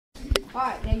All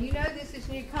right, now you know this is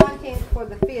new content for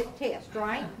the 5th test,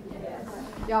 right? Yes.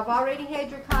 Y'all have already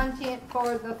had your content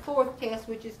for the 4th test,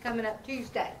 which is coming up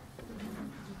Tuesday.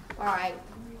 All right.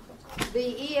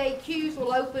 The EAQs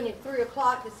will open at 3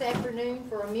 o'clock this afternoon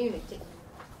for immunity.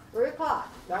 3 o'clock.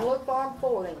 Don't look far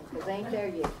before then, because they ain't there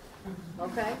yet.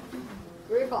 Okay?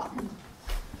 3 o'clock.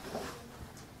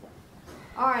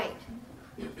 All right.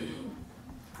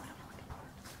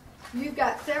 You've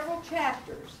got several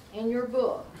chapters in your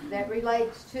book that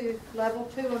relates to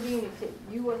level 2 immunity.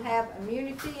 You will have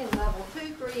immunity in level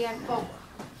 2, 3, and 4.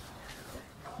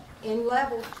 In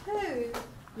level 2,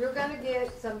 you're going to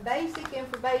get some basic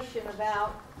information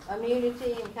about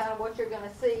immunity and kind of what you're going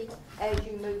to see as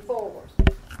you move forward.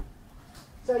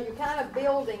 So you're kind of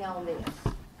building on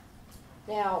this.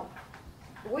 Now,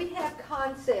 we have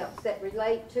concepts that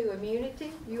relate to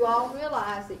immunity. You all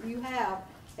realize that you have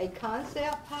a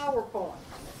concept PowerPoint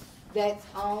that's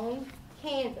on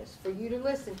Canvas for you to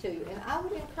listen to. And I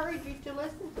would encourage you to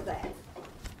listen to that,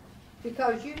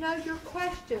 because you know your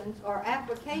questions are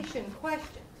application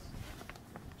questions.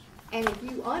 And if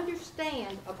you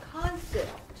understand a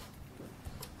concept,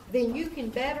 then you can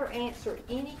better answer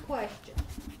any question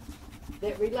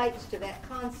that relates to that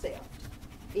concept.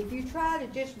 If you try to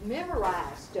just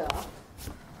memorize stuff,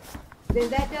 then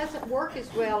that doesn't work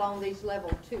as well on these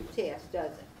level 2 tests,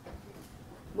 does it?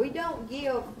 We don't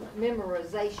give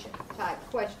memorization type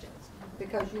questions,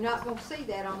 because you're not going to see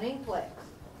that on NCLEX.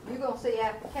 You're going to see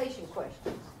application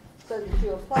questions, so that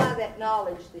you apply that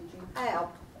knowledge that you have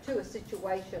to a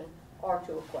situation or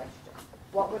to a question.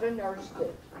 What would a nurse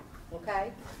do?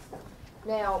 Okay?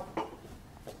 Now,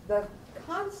 the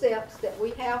concepts that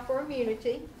we have for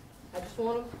immunity, I just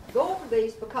want to go over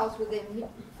these because for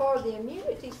the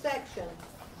immunity section,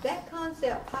 that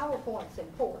concept PowerPoint's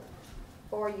important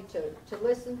for you to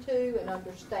listen to and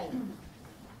understand.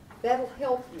 That'll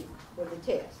help you with the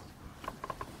test.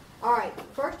 All right,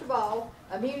 first of all,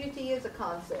 immunity is a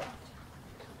concept.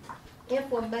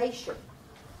 Inflammation,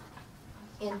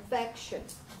 infection,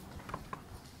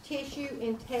 tissue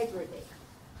integrity,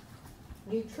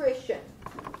 nutrition,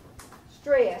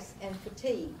 stress, and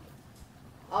fatigue.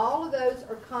 All of those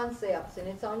are concepts, and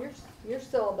it's on your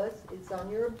syllabus, it's on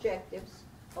your objectives,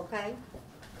 okay?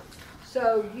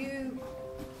 So you,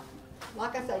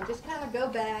 like I say, just kind of go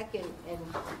back and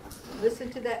listen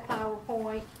to that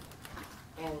PowerPoint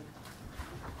and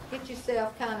get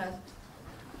yourself kind of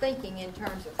thinking in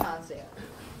terms of concept.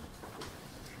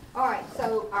 All right,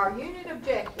 so our unit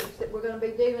objectives that we're going to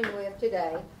be dealing with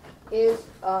today is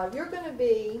you're going to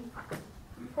be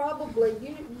probably,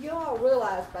 you all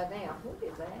realize by now, what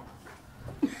is that?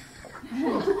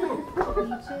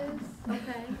 Peaches.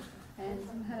 Okay. And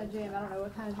some kind of jam. I don't know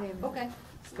what kind of jam. Okay.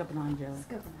 Scupping on jelly.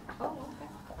 Oh, okay.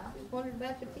 I just wondered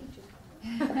about the peaches.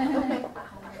 Okay.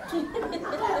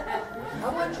 I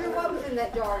wasn't sure what was in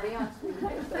that jar, to be honest with you.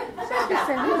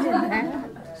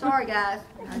 Sorry, guys.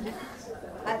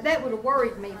 That would have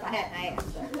worried me if I hadn't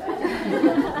asked.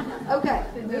 Okay,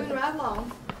 moving right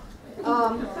along.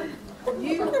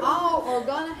 You all are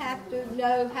going to have to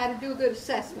know how to do a good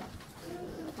assessment.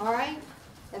 All right?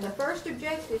 And the first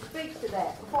objective speaks to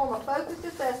that. Perform a focused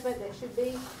assessment that should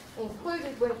be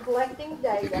included when collecting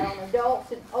data on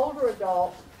adults and older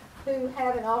adults who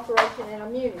have an alteration in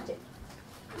immunity.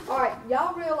 All right,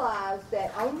 y'all realize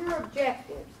that on your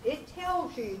objectives, it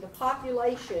tells you the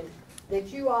population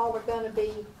that you all are going to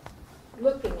be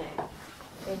looking at.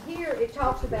 And here it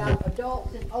talks about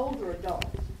adults and older adults.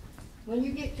 When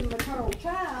you get to maternal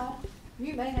child,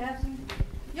 you may have some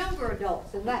younger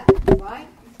adults than that, right?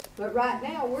 But right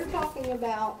now, we're talking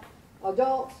about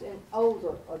adults and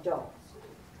older adults.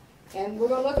 And we're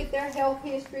going to look at their health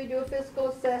history, do a physical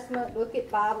assessment, look at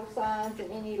vital signs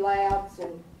and any labs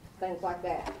and things like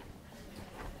that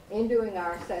in doing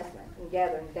our assessment and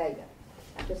gathering data.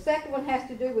 The second one has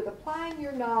to do with applying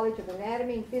your knowledge of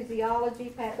anatomy and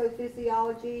physiology,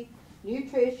 pathophysiology,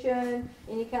 nutrition,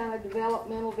 any kind of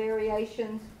developmental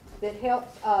variations that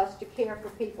helps us to care for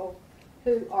people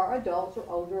who are adults or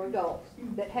older adults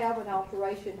that have an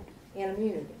alteration in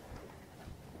immunity.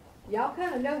 Y'all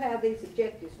kind of know how these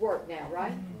objectives work now,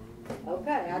 right?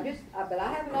 Okay, but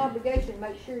I have an obligation to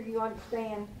make sure you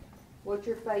understand what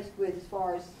you're faced with as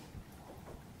far as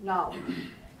knowledge.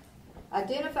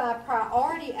 Identify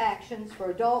priority actions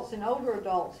for adults and older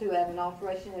adults who have an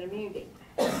alteration in immunity.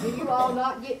 Do you all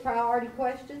not get priority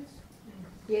questions?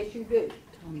 Yes, you do.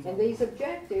 And these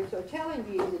objectives are telling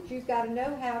you that you've got to know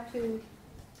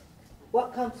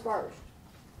what comes first.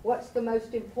 What's the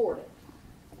most important?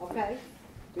 Okay?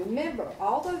 Remember,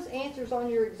 all those answers on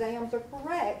your exams are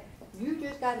correct. You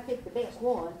just got to pick the best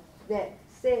one that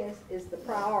success is the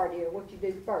priority, or what you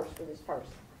do first for this person.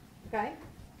 Okay?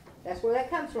 That's where that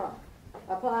comes from.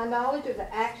 Apply knowledge of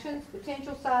the actions,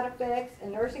 potential side effects,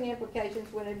 and nursing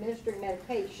implications when administering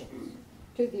medications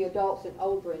to the adults and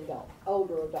older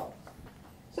adults.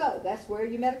 So that's where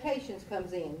your medications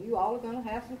comes in. You all are going to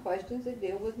have some questions that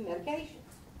deal with medications.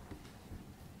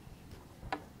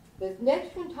 The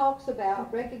next one talks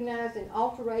about recognizing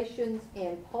alterations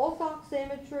in pulse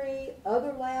oximetry,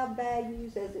 other lab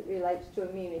values as it relates to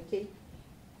immunity.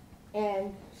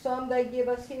 And some they give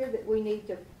us here that we need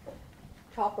to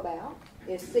talk about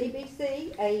is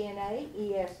CBC, ANA,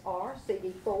 ESR,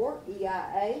 CD4,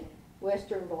 EIA,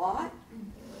 Western blot,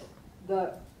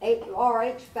 the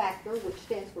RH factor, which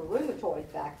stands for rheumatoid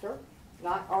factor,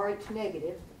 not RH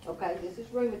negative, okay, this is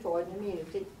rheumatoid and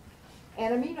immunity,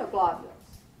 and immunoglobulins.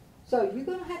 So you're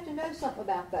going to have to know something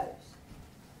about those.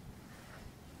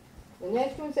 The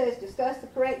next one says, discuss the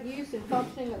correct use and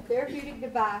functioning of therapeutic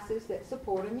devices that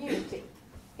support immunity.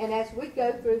 And as we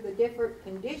go through the different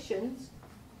conditions,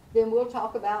 then we'll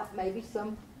talk about maybe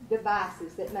some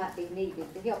devices that might be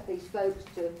needed to help these folks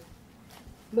to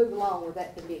move along with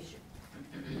that condition.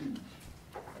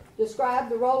 Describe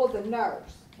the role of the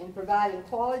nurse in providing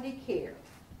quality care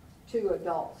to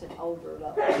adults and older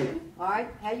adults. All right,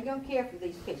 how are you going to care for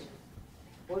these people?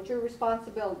 What's your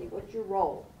responsibility? What's your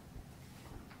role?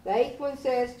 The eighth one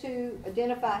says to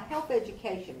identify health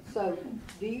education. So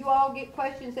do you all get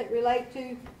questions that relate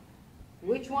to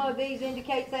which one of these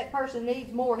indicates that person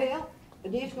needs more help,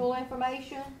 additional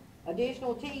information,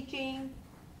 additional teaching,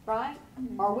 right?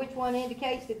 Or which one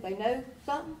indicates that they know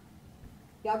something?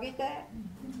 Y'all get that?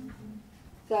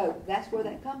 So that's where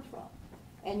that comes from.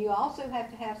 And you also have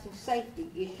to have some safety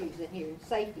issues in here,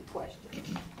 safety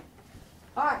questions.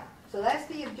 All right, so that's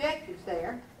the objectives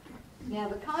there. Now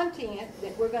the content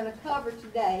that we're going to cover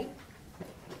today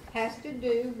has to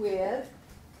do with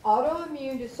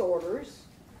autoimmune disorders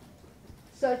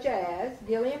such as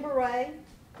Guillain-Barré.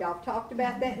 Y'all have talked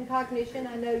about that in cognition,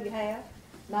 I know you have.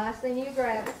 Myasthenia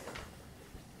gravis.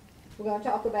 We're going to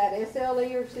talk about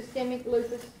SLE or systemic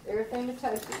lupus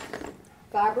erythematosus,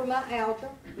 fibromyalgia,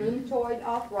 rheumatoid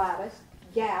arthritis,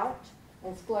 gout,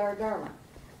 and scleroderma.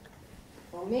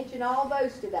 We'll mention all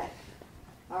those today.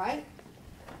 All right?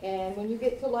 And when you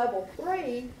get to level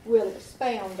 3, we'll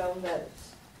expound on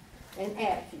those and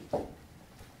add a few.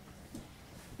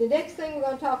 The next thing we're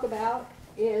going to talk about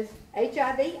is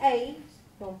HIV/AIDS.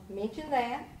 We'll mention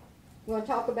that. We're going to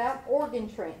talk about organ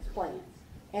transplants.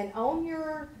 And on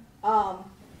your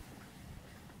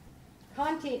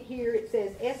content here, it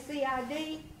says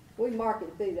SCID. We mark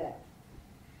it through that.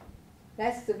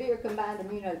 That's severe combined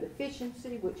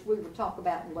immunodeficiency, which we will talk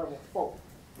about in level 4.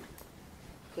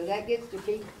 So that gets to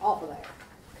be off of there.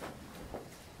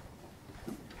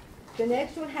 The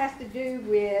next one has to do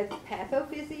with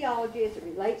pathophysiology as it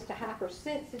relates to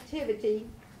hypersensitivity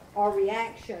or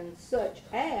reactions such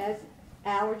as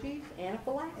allergies,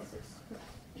 anaphylaxis.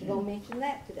 We're going to mention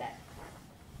that today.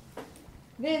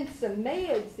 Then some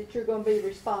meds that you're going to be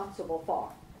responsible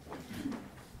for.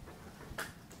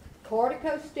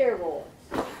 Corticosteroids.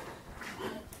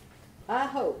 I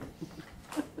hope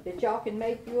that y'all can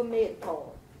make you a med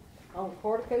card on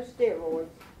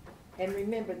corticosteroids and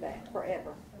remember that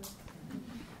forever.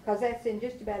 Because that's in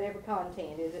just about every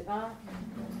content, is it not?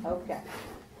 Okay.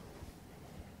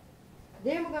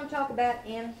 Then we're going to talk about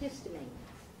antihistamines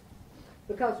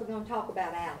because we're going to talk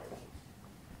about allergies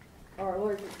or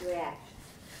allergic reactions.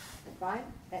 Right?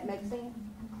 That makes sense?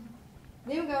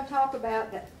 Then we're going to talk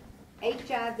about the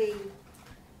HIV/AIDS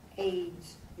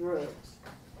drugs,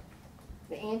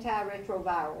 the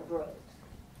antiretroviral drugs.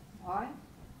 All right?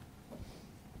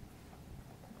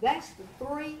 That's the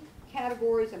 3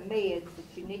 categories of meds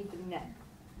that you need to know.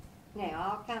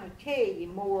 Now, I'll kind of tell you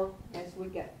more as we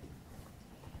go.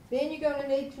 Then you're going to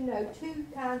need to know 2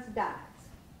 kinds of diets.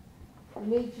 You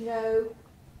need to know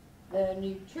the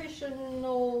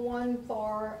nutritional one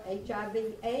for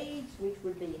HIV/AIDS, which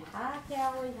would be high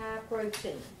calorie, high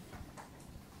protein.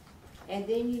 And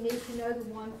then you need to know the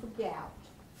one for gout,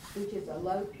 which is a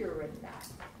low purine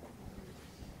diet.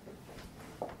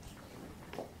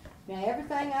 Now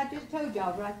everything I just told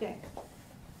y'all is right there.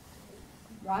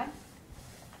 Right?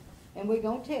 And we're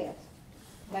going to test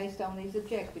based on these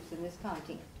objectives and this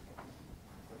content.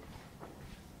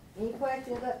 Any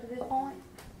questions up to this point?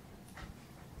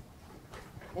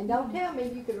 And don't tell me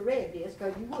you could have read this,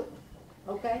 because you wouldn't.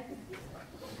 Okay?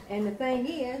 And the thing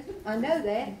is, I know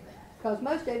that, because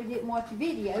most of you didn't watch your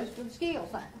videos for the skill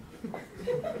sign.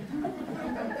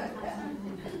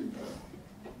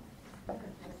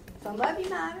 Some of you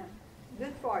might have.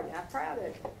 Good for you. I'm proud of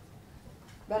you.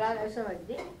 But I know some of you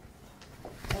didn't.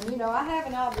 And you know, I have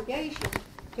an obligation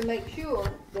to make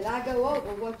sure that I go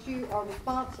over what you are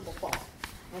responsible for.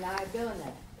 And I have done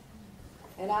that.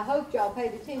 And I hope y'all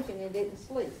paid attention and didn't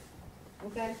sleep.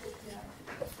 Okay?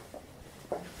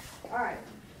 All right.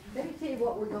 Let me tell you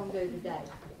what we're going to do today.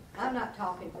 I'm not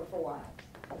talking for 4 hours.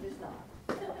 I'm just not.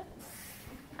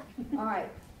 All right.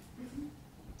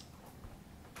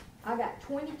 I got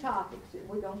 20 topics that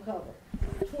we're going to cover.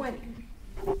 20.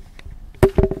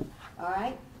 All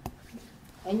right?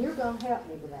 And you're going to help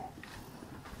me with that.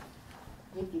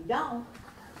 If you don't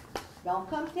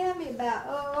come tell me about,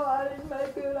 oh, I didn't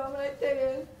make it on that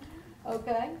test.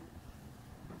 Okay?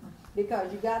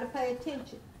 Because you got to pay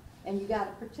attention and you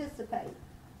got to participate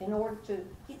in order to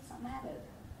get something out of it.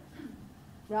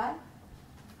 Right?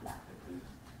 Right.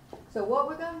 So what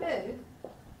we're going to do,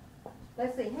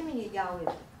 let's see, how many of y'all is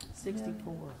it?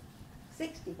 64.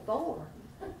 64? Oh,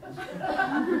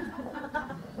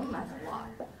 that's a lot.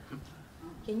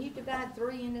 Can you divide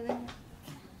 3 into that?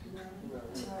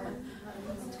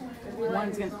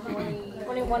 One's going to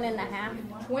 21 and a half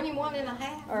 21 and a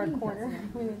half? or a quarter.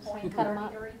 We just cut them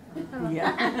up.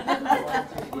 yeah.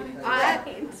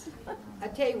 I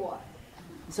tell you what.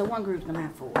 So one group's going to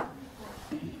have 4.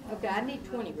 Okay, I need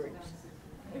 20 groups.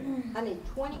 I need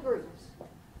 20 groups.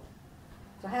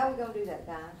 So how are we going to do that,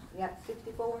 guys? You got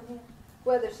 64 in here?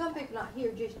 Well, there's some people not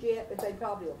here just yet, but they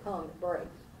probably will come at break.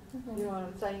 You know what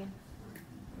I'm saying?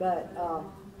 But,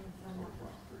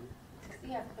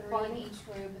 You have 3 in each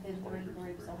group, and then 3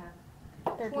 groups will have.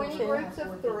 20 groups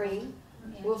of 3.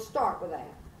 We'll start with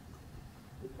that.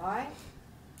 All right?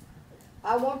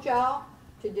 I want y'all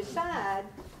to decide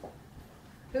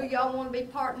who y'all want to be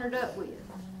partnered up with.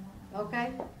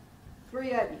 Okay?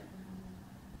 3 of you.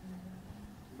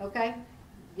 Okay?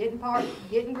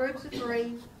 Getting groups of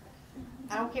 3.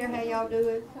 I don't care how y'all do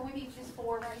it. Can we be just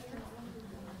 4 right here?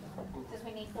 Since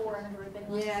we need 4 in a group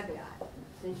anyway. Yeah, be all right.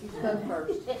 Since you spoke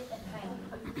first.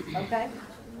 Okay?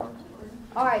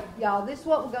 All right, y'all, this is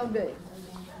what we're going to do.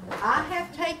 I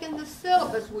have taken the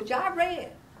syllabus, which I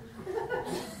read.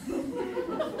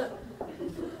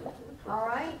 All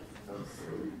right?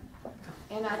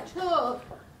 And I took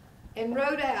and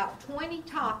wrote out 20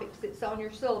 topics that's on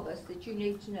your syllabus that you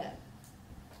need to know.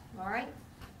 All right?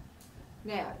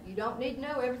 Now, you don't need to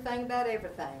know everything about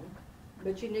everything,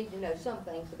 but you need to know some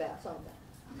things about something.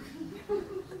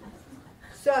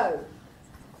 So,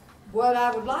 what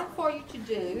I would like for you to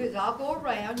do is I'll go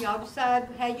around, y'all decide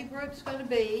how your group's going to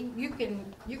be. You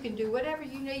can do whatever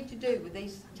you need to do with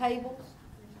these tables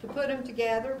to put them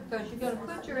together, because you're going to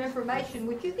put your information,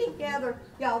 which you can gather.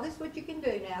 Y'all, this is what you can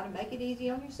do now to make it easy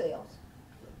on yourselves.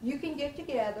 You can get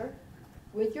together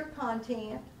with your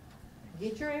content,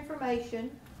 get your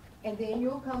information, and then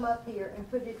you'll come up here and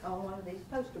put it on one of these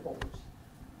poster boards.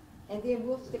 And then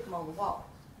we'll stick them on the wall.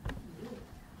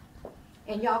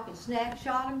 And y'all can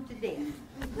snapshot them to death.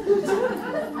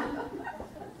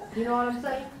 You know what I'm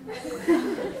saying?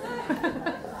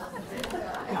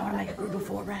 Y'all want to make a group of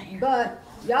 4 right here? But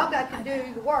y'all got to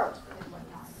do the work.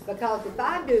 Because if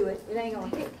I do it, it ain't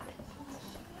going to hit.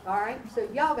 All right? So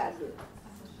y'all got to do it.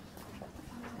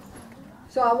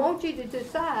 So I want you to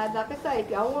decide, like I say, if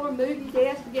y'all want to move your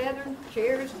desks together,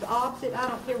 chairs opposite, I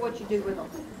don't care what you do with them.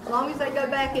 As long as they go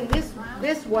back in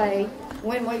this way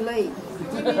when we leave.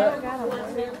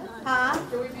 Huh?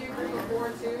 Can we do group of 4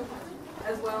 too,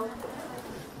 as well?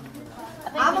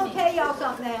 I'm going to tell y'all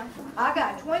something now. I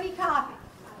got 20 topics,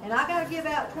 and I got to give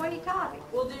out 20 topics.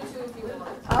 We'll do 2 if you want.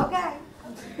 Okay.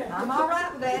 I'm all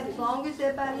right with that as long as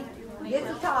everybody gets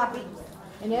a topic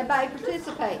and everybody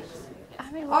participates.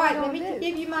 All right, let me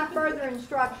give you my further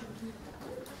instructions.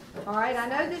 All right, I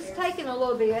know this is taking a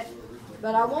little bit,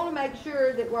 but I want to make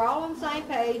sure that we're all on the same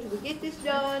page. We get this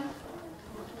done.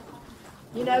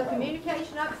 You know,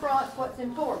 communication up front is what's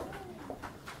important.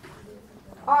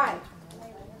 All right,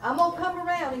 I'm going to come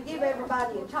around and give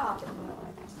everybody a topic.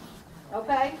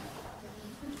 Okay?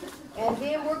 And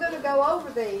then we're going to go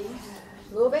over these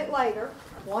a little bit later,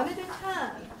 one at a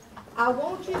time. I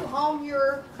want you on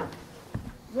your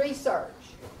research.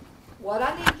 What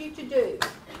I need you to do,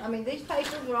 I mean, these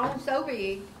papers are all so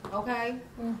big, okay?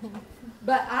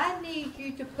 But I need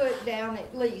you to put down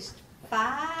at least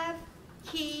 5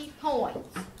 key points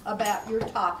about your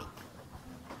topic.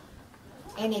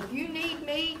 And if you need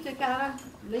me to kind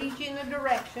of lead you in a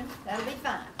direction, that'll be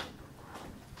fine.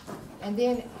 And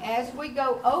then as we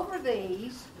go over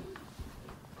these,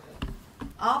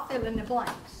 I'll fill in the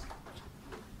blanks.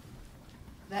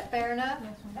 Is that fair enough?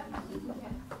 Yes,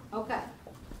 ma'am. Okay.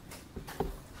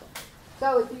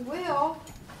 So if you will,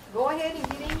 go ahead and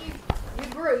get in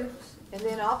your groups, and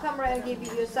then I'll come around and give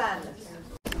you your assignments.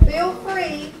 Feel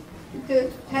free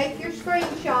to take your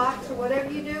screenshots or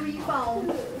whatever you do with your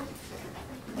phone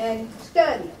and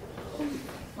study it.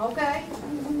 Okay?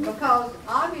 Because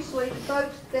obviously the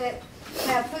folks that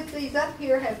have put these up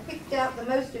here have picked out the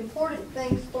most important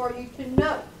things for you to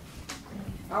know.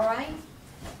 All right?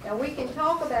 Now we can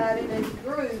talk about it as a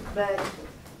group, but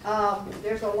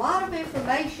there's a lot of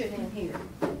information in here.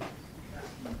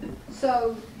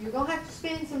 So you're going to have to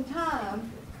spend some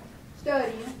time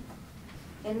studying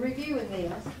and reviewing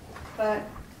this, but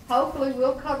hopefully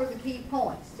we'll cover the key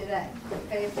points today. So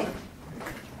pay attention.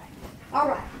 All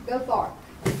right, go for it.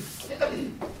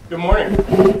 Good morning.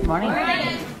 Morning.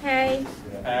 Hey.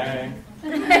 Hi.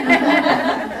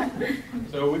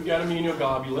 So we've got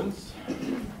immunoglobulins.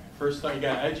 First, you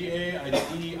got IgA,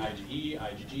 IgE, IgE,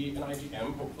 IgG, and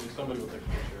IgM. Hopefully somebody will take a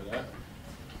picture of that.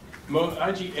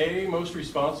 IgA, most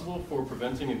responsible for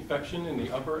preventing infection in the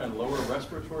upper and lower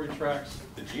respiratory tracts,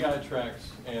 the GI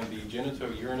tracts, and the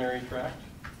genitourinary tract.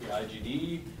 The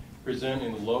IgD present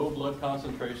in low blood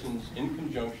concentrations in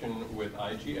conjunction with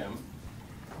IgM.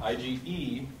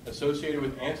 IgE, associated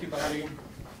with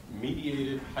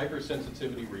antibody-mediated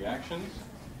hypersensitivity reactions.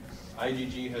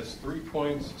 IgG has 3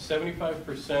 points,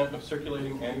 75% of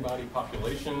circulating antibody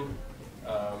population.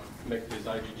 Is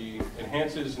IgG,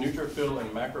 enhances neutrophil and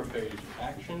macrophage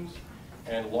actions,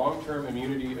 and long-term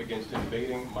immunity against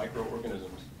invading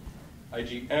microorganisms.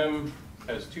 IgM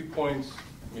has 2 points.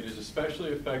 It is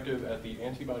especially effective at the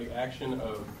antibody action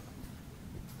of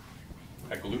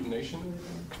agglutination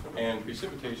and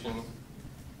precipitation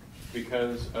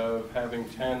because of having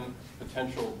 10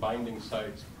 potential binding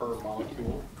sites per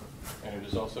molecule, and it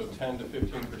is also 10 to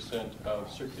 15% of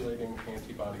circulating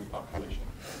antibody population.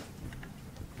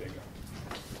 There you go.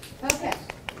 Okay.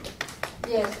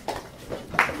 Yes.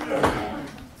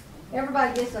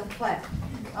 Everybody gets a clap.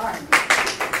 All right.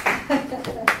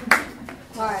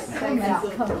 All right, check it out.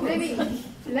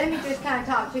 Let me just kind of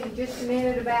talk to you just a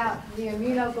minute about the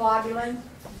immunoglobulins.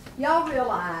 Y'all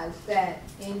realize that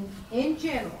in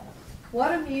general,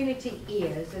 what immunity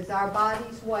is our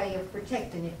body's way of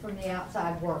protecting it from the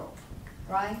outside world,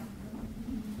 right?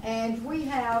 And we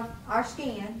have our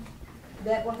skin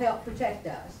that will help protect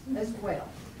us as well.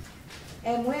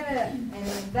 And when an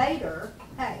invader,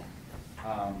 hey.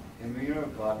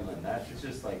 Immunoglobulin, that's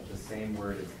just like the same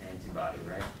word as antibody,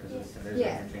 right? They're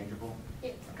Yeah. interchangeable?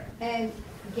 Yes. Okay. And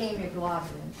gamma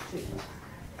globulins too.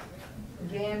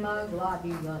 Gamma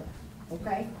globulin,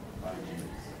 okay?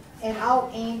 And all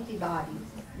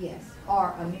antibodies, yes,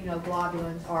 are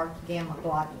immunoglobulins or gamma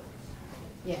globulins.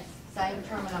 Yes, same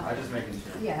terminology. I'm just making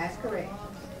sure. Yeah, that's correct.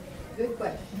 Good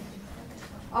question.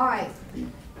 All right,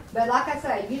 but like I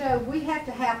say, you know, we have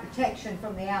to have protection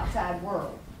from the outside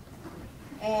world.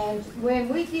 And when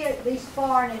we get these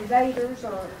foreign invaders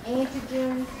or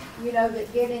antigens, you know,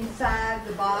 that get inside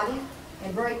the body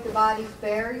and break the body's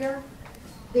barrier,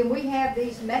 then we have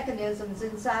these mechanisms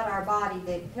inside our body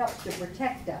that helps to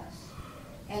protect us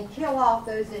and kill off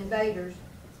those invaders.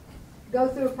 Go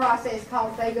through a process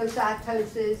called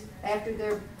phagocytosis after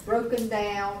they're broken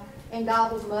down, and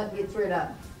gobbles them up, gets rid of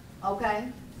them. Okay?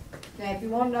 Now, if you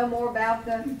want to know more about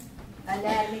the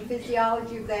anatomy,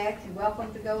 physiology of that, you're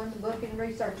welcome to go in the book and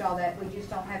research all that. We just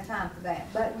don't have time for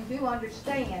that. But you do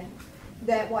understand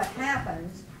that what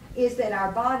happens is that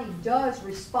our body does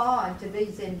respond to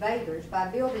these invaders by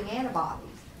building antibodies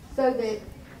so that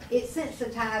it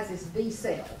sensitizes B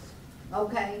cells,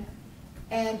 okay?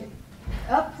 And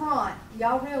up front,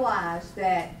 y'all realize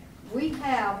that we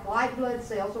have white blood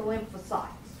cells or lymphocytes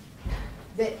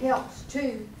that helps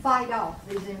to fight off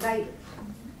these invaders.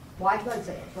 White blood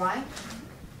cells, right?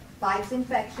 Fights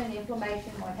infection,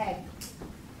 inflammation, what have you.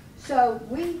 So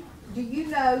do you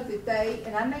know that they,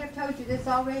 and I may have told you this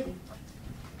already,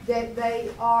 that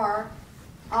they are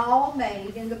all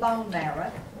made in the bone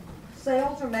marrow.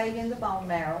 Cells are made in the bone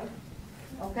marrow,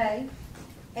 okay?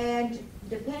 And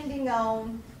depending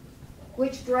on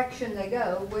which direction they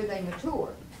go, where they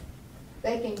mature,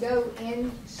 they can go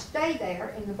and stay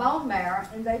there in the bone marrow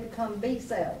and they become B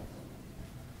cells.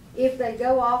 If they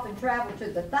go off and travel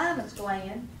to the thymus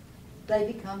gland,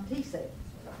 they become T cells.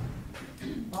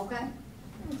 Okay?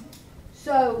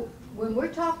 So when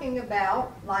we're talking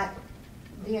about like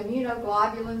the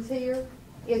immunoglobulins here,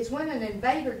 it's when an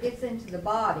invader gets into the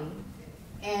body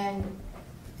and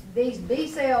these B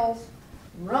cells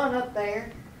run up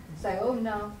there and say, oh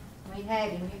no, we ain't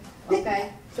having you.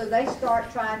 Okay? So they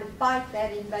start trying to fight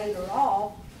that invader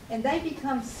off and they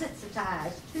become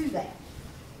sensitized to that.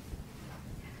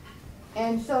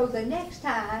 And so the next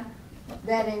time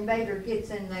that invader gets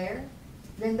in there,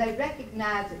 then they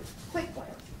recognize it quickly,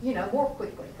 you know, more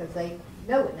quickly because they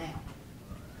know it now.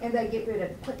 And they get rid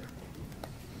of it quicker.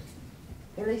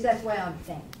 At least that's the way I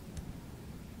understand it.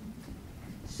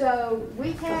 So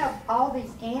we have all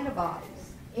these antibodies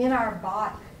in our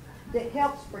body that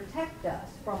helps protect us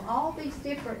from all these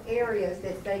different areas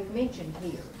that they've mentioned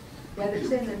here, whether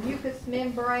it's in the mucous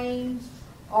membrane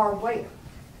or where.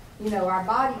 You know, our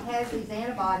body has these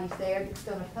antibodies there that's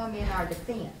going to come in our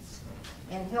defense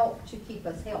and help to keep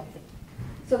us healthy.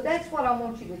 So that's what I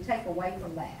want you to take away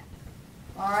from that.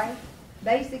 All right?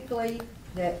 Basically,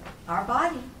 that our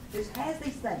body just has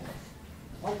these things.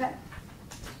 Okay?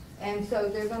 And so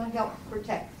they're going to help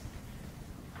protect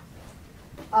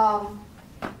us.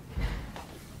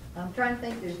 I'm trying to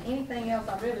think if there's anything else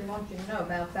I really want you to know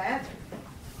about that.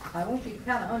 I want you to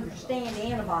kind of understand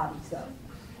antibodies, though.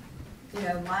 You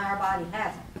know, why our body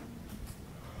has them.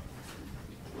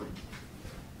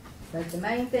 But the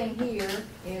main thing here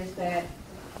is that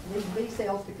these B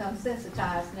cells become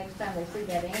sensitized. Next time they see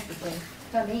that antigen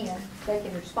come in, they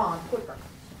can respond quicker.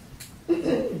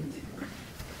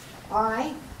 All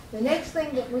right. The next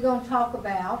thing that we're going to talk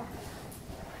about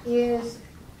is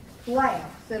labs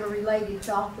that are related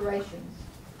to alterations.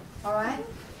 All right?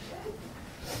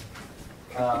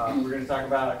 We're going to talk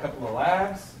about a couple of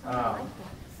labs.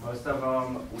 Most of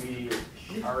them we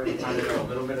already kind of know a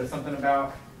little bit of something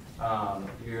about.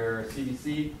 Your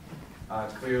CBC,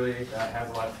 clearly that has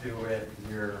a lot to do with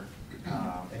your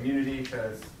immunity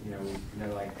because, you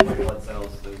know, like white blood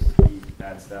cells, those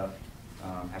bad stuff,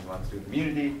 have a lot to do with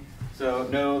immunity. So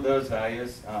know those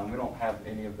values. We don't have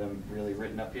any of them really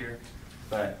written up here,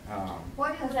 but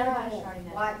What is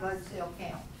white blood cell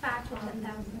count? 5 to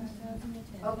 10,000.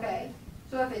 Okay.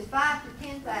 So if it's 5 to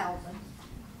 10,000,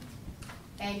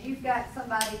 and you've got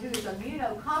somebody who is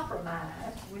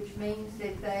immunocompromised, which means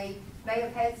that they may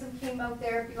have had some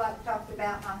chemotherapy like we talked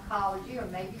about in oncology, or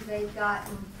maybe they've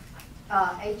gotten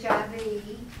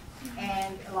HIV,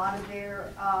 and a lot of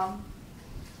their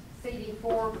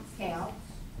CD4 counts,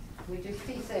 which is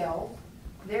T cells,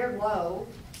 they're low,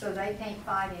 so they can't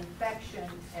fight infection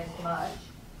as much,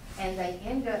 and they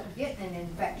end up getting an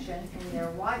infection, and their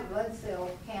white blood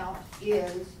cell count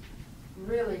is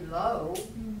really low,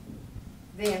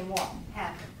 then what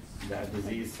happens? that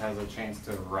disease has a chance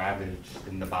to ravage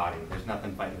in the body. There's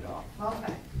nothing fighting it off.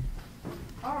 Okay.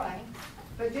 All right.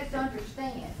 But just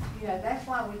understand, you know, that's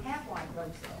why we have white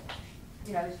blood cells.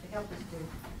 You know, is to help us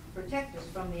to protect us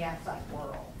from the outside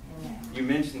world. You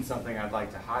mentioned something I'd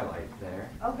like to highlight there.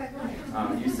 Okay, go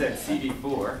ahead. You said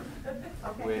CD4,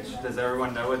 Okay. which, does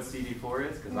everyone know what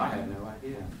CD4 is? Because I had no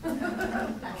idea.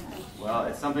 Well,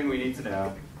 it's something we need to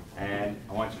know, and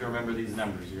I want you to remember these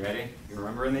numbers. You ready? You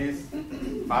remembering these?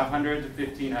 500 to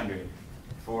 1500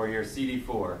 for your CD4.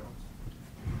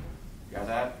 You got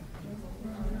that?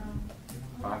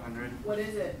 500? What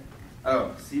is it?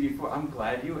 Oh, CD4. I'm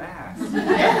glad you asked.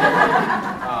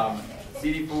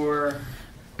 CD4.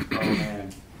 Oh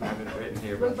man, I have it written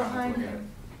here. Look but I'm behind not looking at you.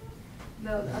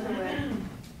 No, the other way. it.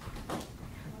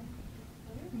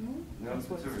 No, it's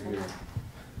what's over here.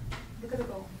 Look at the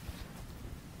goal.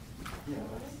 Yeah,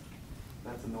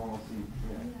 that's a normal CD.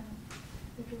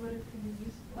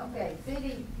 Okay,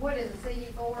 what is a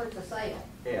CD4? It's a cell.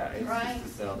 Yeah, it's Right.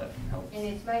 just a cell that helps. And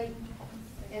it's made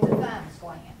in the thymus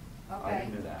gland. I Okay?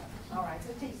 didn't know that. All right, it's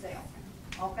a T cell.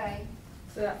 Okay?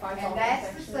 So that fights And off that's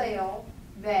the infection. cell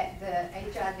that the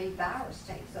HIV virus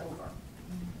takes over.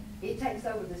 It takes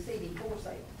over the CD4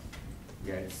 cell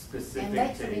Yeah, it's specific and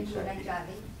makes to it into an HIV. HIV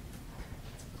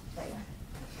cell.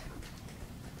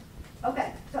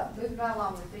 Okay, so moving right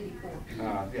along with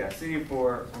CD4. Yeah,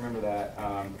 CD4. Remember that.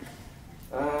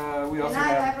 We Can also I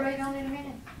have. elaborate on it in a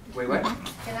minute? Wait, what?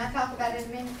 Can I talk about it in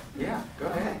a minute? Yeah, go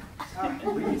ahead. All right.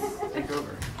 Please take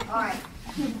over. All right.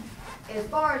 As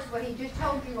far as what he just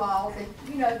told you all, that,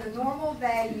 you know, the normal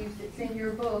values that's in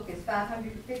your book is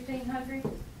 500 to 1500.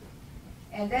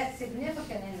 And that's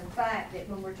significant in the fact that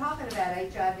when we're talking about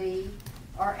HIV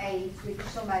or AIDS, which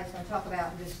somebody's going to talk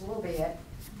about in just a little bit,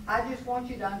 I just want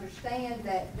you to understand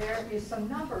that there is some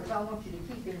numbers I want you to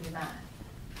keep in your mind.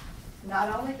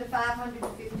 Not only the 500 to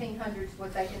 1500 is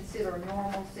what they consider a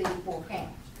normal CD4 count.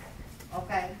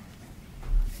 Okay?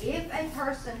 If a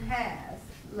person has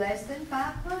less than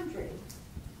 500,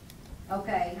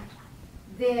 okay,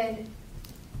 then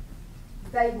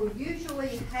they will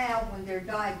usually have, when they're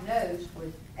diagnosed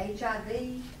with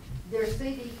HIV, their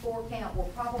CD4 count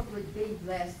will probably be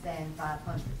less than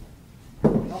 500,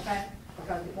 okay,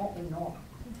 because it won't be normal.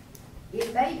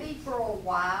 It may be for a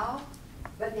while,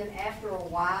 but then after a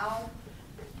while,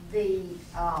 the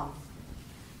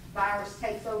virus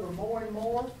takes over more and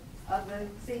more of the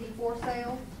CD4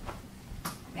 cells,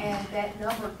 and that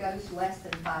number goes less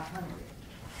than 500.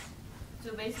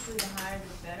 So basically, the higher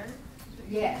the better?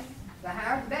 Yes, The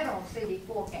higher the better on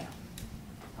CD4 count.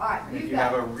 All right, And if you've you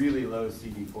have a got, really low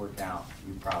CD4 count,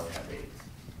 you probably have AIDS.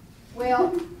 well,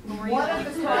 one of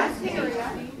the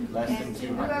criteria, Less than and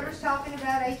 200. whoever's talking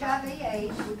about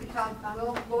HIV/AIDS, we could talk,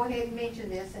 we'll go ahead and mention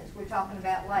this since we're talking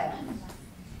about labs.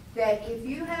 That if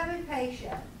you have a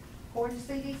patient, according to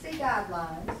CDC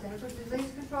guidelines, Center for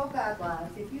Disease Control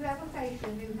guidelines, if you have a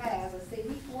patient who has a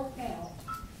CD4 count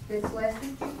that's less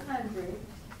than 200,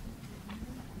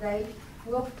 they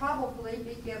will probably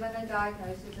be given a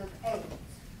diagnosis of AIDS.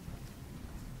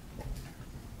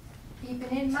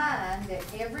 Keeping in mind that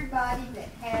everybody that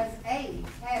has AIDS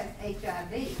has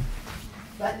HIV,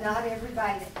 but not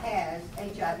everybody that has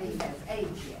HIV has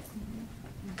AIDS yet.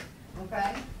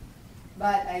 Okay?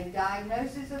 But a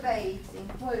diagnosis of AIDS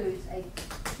includes a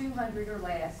 200 or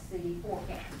less CD4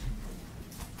 count.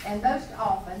 And most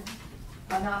often,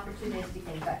 an opportunistic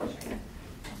infection.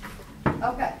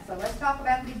 Okay, so let's talk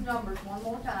about these numbers one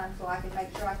more time so I can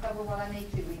make sure I cover what I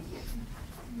need to with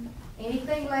you.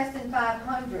 Anything less than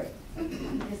 500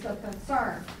 is a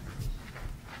concern.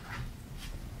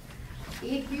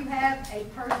 If you have a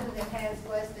person that has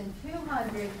less than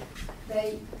 200,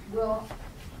 they will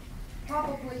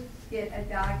probably get a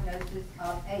diagnosis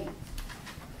of AIDS.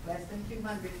 Less than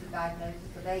 200 is a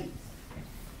diagnosis of AIDS.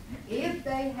 If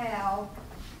they have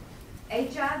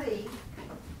HIV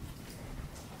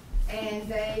and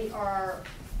they are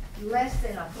less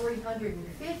than a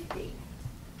 350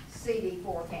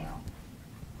 CD4 count,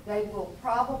 they will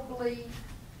probably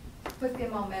put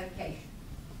them on medication.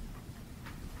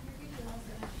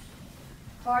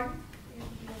 Pardon?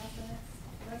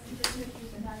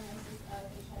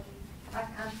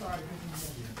 I'm sorry.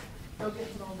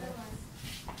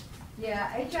 Yeah,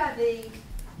 HIV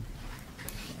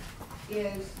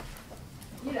is,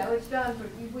 you know, it's done for,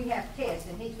 we have tests,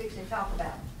 and he's fixing to talk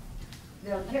about them.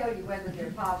 They'll tell you whether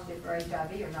they're positive for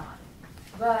HIV or not.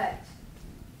 But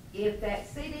if that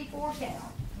CD4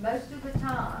 count, most of the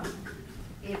time,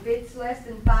 if it's less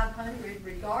than 500,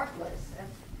 regardless,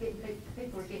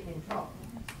 people are getting in trouble.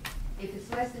 If it's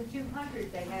less than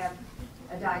 200, they have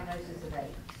a diagnosis of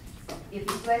AIDS. If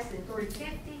it's less than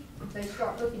 350, they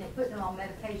start looking at putting them on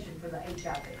medication for the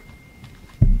HIV.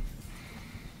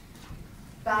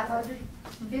 500,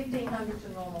 1,500 is a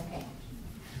normal count.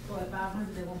 So at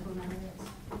 500, they won't put them on meds?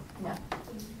 No.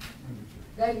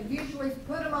 They usually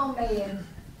put them on meds.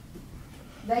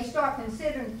 They start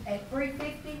considering at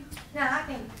 350. Now, I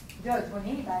can't judge what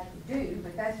anybody would do,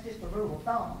 but that's just a rule of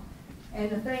thumb. And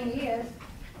the thing is,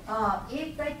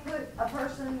 if they put a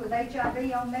person with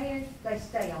HIV on meds, they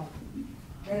stay on them.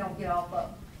 They don't get off of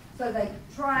them. So they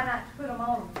try not to put them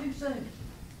on them too soon.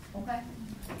 Okay?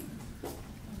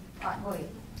 All right, go ahead.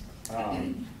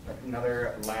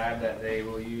 Another lab that they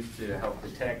will use to help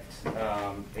detect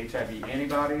HIV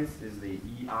antibodies is the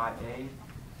EIA,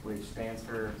 which stands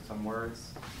for some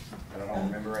words that I don't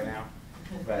remember right now.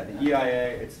 But the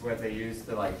EIA, it's what they use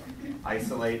to like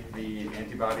isolate the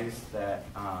antibodies that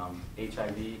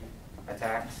HIV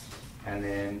attacks, and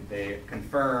then they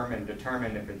confirm and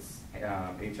determine if it's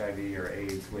HIV or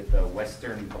AIDS with the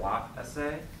Western blot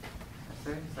assay.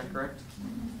 Is that correct?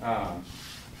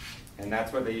 And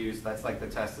that's what they use. That's like the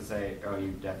test to say, oh,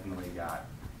 you definitely got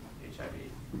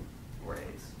HIV or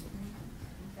AIDS.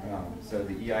 So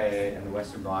the EIA and the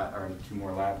Western blot are two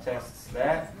more lab tests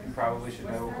that you probably should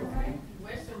know with me.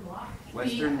 Western blot.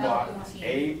 Western blot,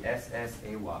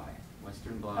 ASSAY.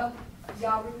 Western blot. Oh,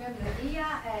 y'all remember the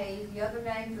EIA, the other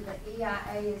name for the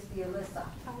EIA is the ELISA.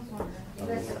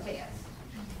 ELISA test.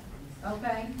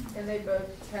 Okay? And they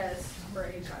both test for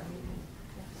HIV.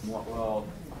 Well,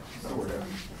 sort of.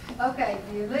 Okay,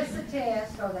 the ELISA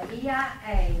test or the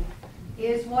EIA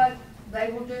is what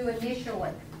they will do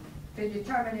initially to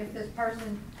determine if this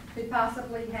person could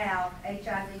possibly have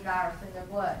HIV virus in their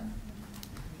blood.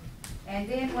 And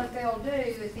then what they'll do,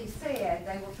 as he said,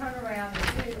 they will turn around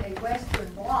and do a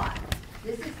Western blot.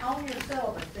 This is on your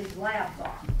syllabus, these labs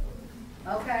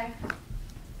are. Okay?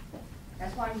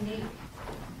 That's why you need it.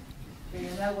 So you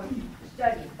know what you're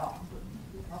studying for.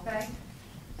 Okay?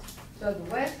 So the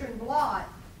Western blot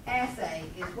assay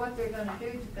is what they're going to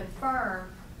do to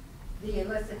confirm the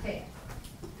ELISA test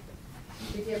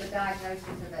to give a diagnosis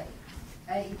of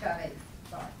HIV.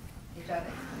 Sorry, HIV.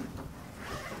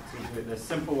 So the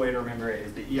simple way to remember it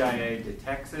is the EIA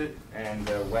detects it, and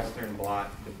the Western blot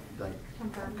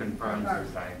confirms the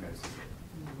diagnosis.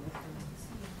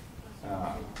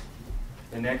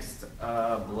 The next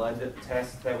blood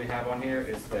test that we have on here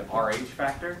is the RH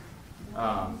factor.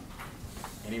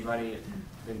 Anybody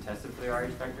been tested for the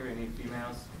RH factor? Any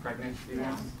females, pregnant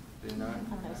females? Do you know it?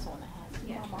 I know someone that has.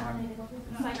 Yeah.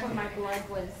 It's like when my blood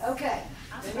was. Okay,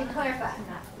 let me clarify.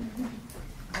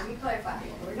 Let me clarify.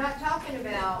 We're not talking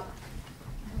about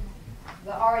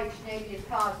the Rh negative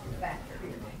positive factor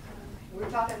here. We're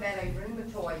talking about a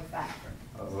rheumatoid factor.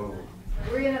 Oh.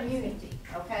 We're in immunity,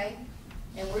 okay?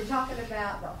 And we're talking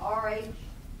about the Rh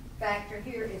factor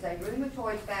here is a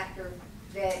rheumatoid factor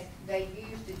that they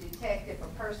use to detect if a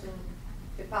person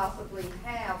could possibly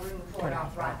have rheumatoid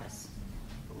arthritis.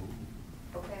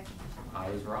 Okay? I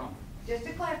was wrong. Just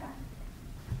to clarify.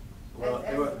 Well,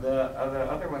 the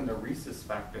other one, the rhesus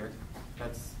factor,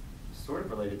 that's sort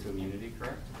of related to immunity,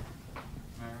 correct? Am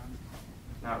I wrong?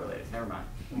 Not related. Never mind.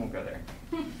 We won't go there.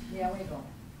 Yeah, we go.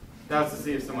 That was to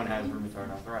see if someone has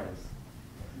rheumatoid arthritis.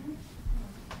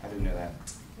 I didn't know that.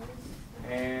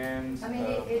 And I mean,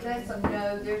 it lets them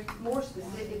know there's more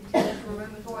specific tests for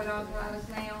rheumatoid arthritis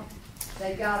now.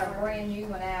 They've got a brand new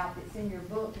one out that's in your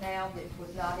book now that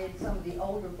was not in some of the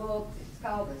older books. It's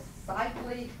called the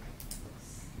cyclic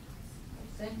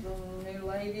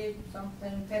central-nulated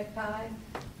something peptide,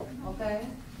 okay?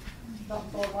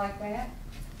 Something sort of like that.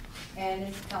 And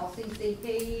it's called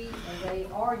CCP, and they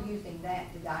are using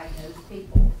that to diagnose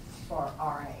people for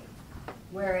RA.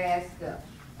 Whereas the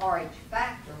Rh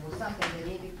factor was something that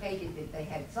indicated that they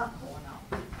had something going on,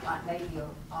 like maybe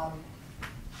an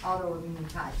autoimmune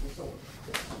type disorder.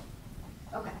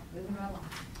 Okay, moving right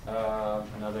along.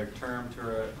 Another term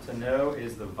to know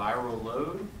is the viral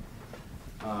load.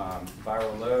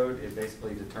 Viral load, it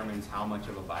basically determines how much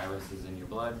of a virus is in your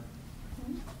blood.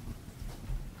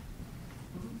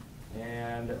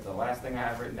 And the last thing I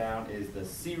have written down is the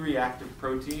C-reactive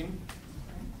protein.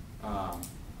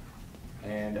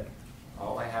 And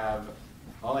all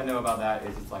I know about that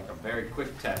is it's like a very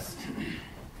quick test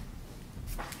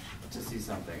to see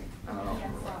something.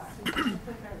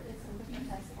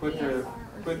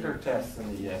 Quicker tests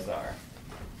than the ESR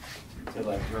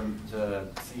to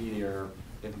see your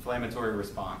inflammatory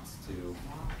response to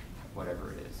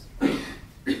whatever it is.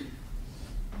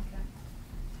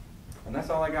 And that's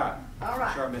all I got. All right.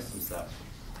 I'm sure I missed some stuff.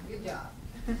 Good job.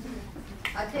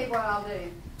 I tell you what I'll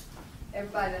do.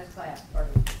 Everybody let's clap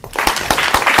first.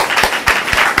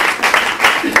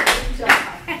 Good job.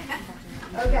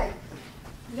 Okay.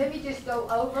 Let me just go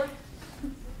over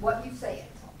what you said,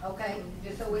 okay?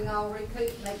 Just so we can all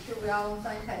recoup, make sure we're all on the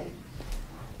same page.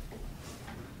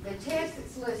 The test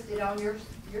that's listed on your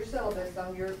syllabus,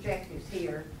 on your objectives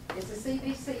here, is the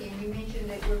CBC, and you mentioned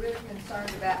that we're really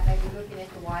concerned about maybe looking at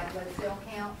the white blood cell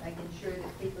count, making sure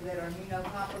that people that are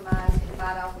immunocompromised can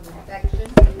fight off an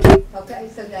infection, okay?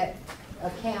 So that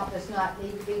a count does not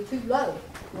need to be too low,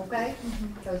 okay?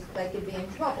 Because they could be in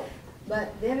trouble.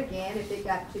 But then again, if it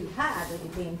got too high, they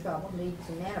could be in trouble, need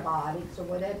some antibiotics or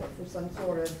whatever for some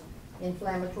sort of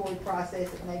inflammatory process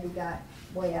that maybe got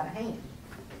way out of hand.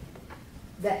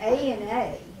 The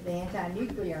ANA, the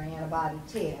anti-nuclear antibody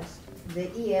test, the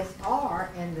ESR,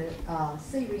 and the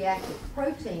C-reactive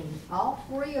protein, all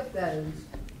three of those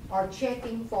are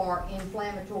checking for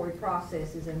inflammatory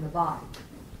processes in the body.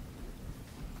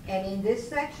 And in this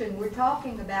section, we're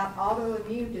talking about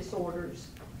autoimmune disorders.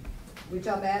 We're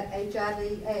talking about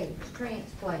HIV, AIDS,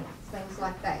 transplants, things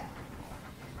like that.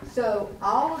 So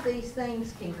all of these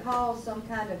things can cause some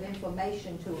kind of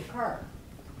inflammation to occur.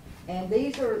 And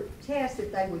these are tests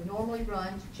that they would normally run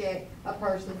to check a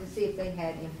person to see if they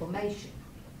had inflammation.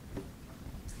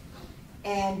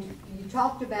 And you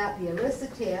talked about the ELISA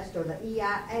test or the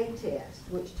EIA test,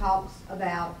 which talks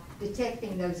about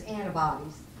detecting those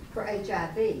antibodies for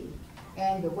HIV.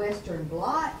 And the Western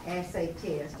blot assay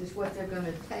test is what they're going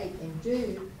to take and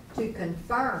do to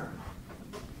confirm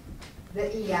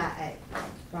the EIA,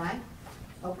 right?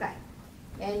 Okay.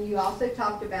 And you also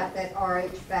talked about that Rh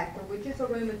factor, which is a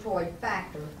rheumatoid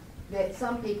factor that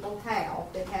some people have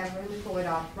that have rheumatoid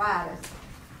arthritis.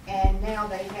 And now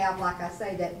they have, like I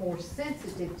say, that more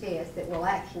sensitive test that will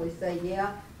actually say,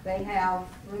 yeah, they have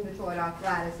rheumatoid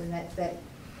arthritis, and that's that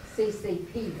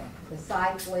CCP one, the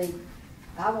cyclic.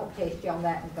 I won't test you on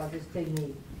that one because it's too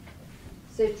new.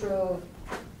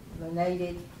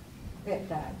 Citrullonated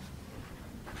peptide.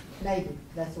 Native,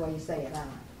 that's the way you say it,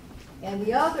 And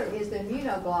the other is the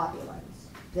immunoglobulins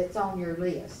that's on your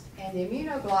list. And the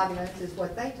immunoglobulins is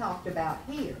what they talked about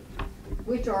here,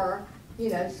 which are,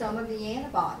 some of the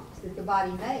antibodies that the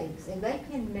body makes. And they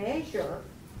can measure,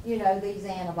 these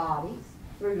antibodies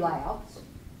through labs.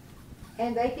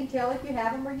 And they can tell if you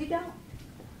have them or you don't.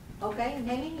 Okay, and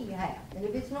how many you have, and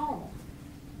if it's normal.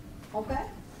 Okay?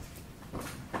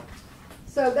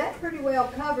 So that pretty well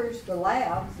covers the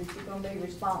labs that you're going to be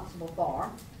responsible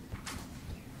for.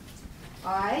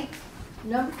 All right,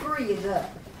 number 3 is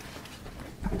up.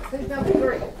 Who's number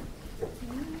 3?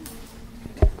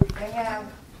 They have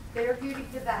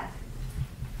therapeutic devices.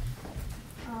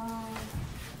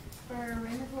 For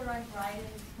rheumatoid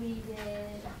arthritis, we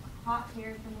did hot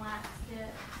tears and lax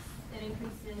tips. It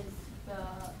increases the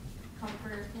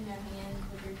comfort in their hands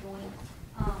with your joints.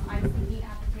 ICE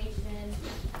application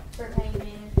for pain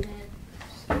management.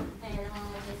 And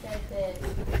they said that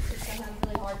it's sometimes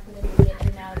really hard for them to get in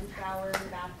and out of the shower and the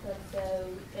bathtub, so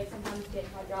they sometimes get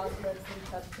hydraulic lifts and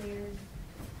tub tears.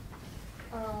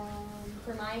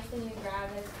 For myasthenia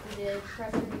gravis, we did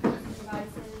pressure reducing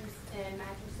devices and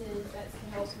mattresses that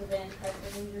can help prevent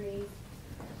pressure injuries.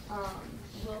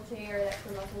 Wheelchair that's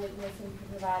for muscle weakness and can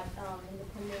provide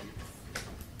independence.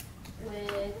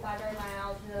 With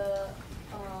fibromyalgia,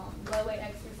 low weight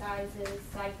exercises,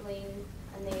 cycling,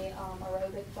 and the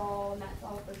aerobic ball, and that's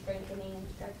all for strengthening and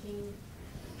stretching.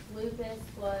 Lupus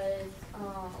was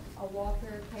a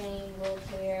walker, cane,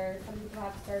 wheelchair. Some people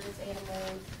have service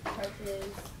animals,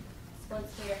 crutches,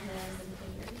 splits for your hands and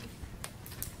fingers.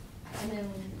 And then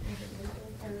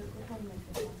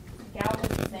gout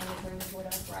is the same as rheumatoid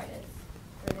arthritis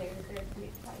for their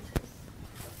therapeutic devices.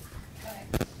 Okay.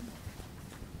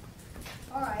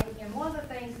 All right, and one of the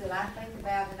things that I think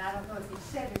about, and I don't know if you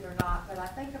said it or not, but I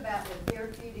think about the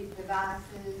therapeutic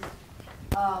devices,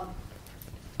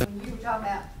 when you were talking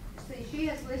about, see, she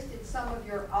has listed some of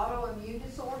your autoimmune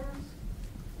disorders,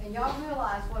 and y'all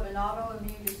realize what an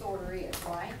autoimmune disorder is,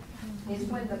 right? It's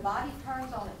when the body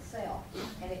turns on itself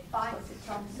and it fights its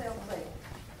own cell cells.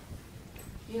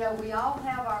 You know, we all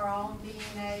have our own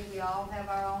DNA, we all have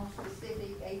our own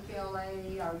specific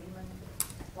HLA, our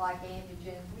human-like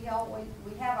antigens. We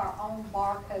have our own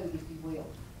barcode, if you will,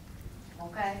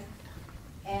 okay?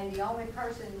 And the only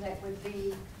person that would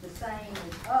be the same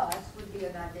as us would be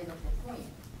an identical twin.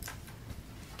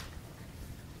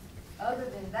 Other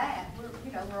than that,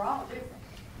 we're all different.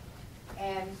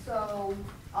 And so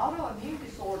autoimmune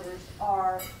disorders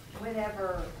are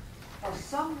whenever, for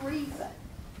some reason,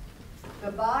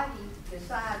 the body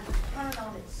decides to turn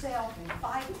on itself and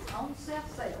fight its own cell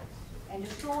cells and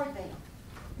destroy them.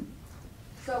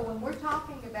 So when we're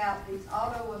talking about these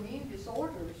autoimmune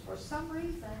disorders, for some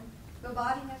reason, the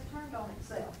body has turned on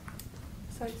itself.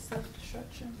 So it's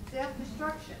self-destruction.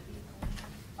 Self-destruction.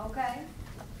 Okay?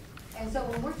 And so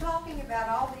when we're talking about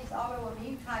all these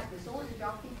autoimmune type disorders,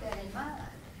 y'all keep that in mind,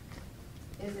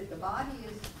 is that the body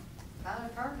is kind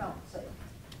of turned on itself.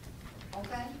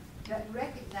 Okay? Doesn't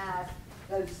recognize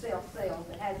those cells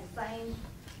that has the same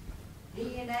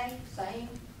DNA, same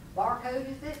barcode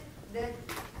as it that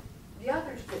the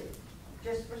others do.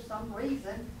 Just for some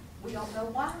reason, we don't know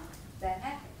why that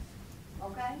happens.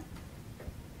 Okay?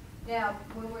 Now,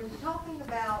 when we're talking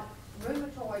about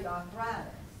rheumatoid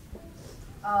arthritis,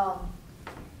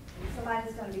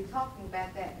 somebody's going to be talking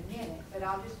about that in a minute, but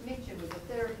I'll just mention with the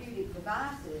therapeutic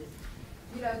devices,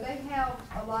 you know, they have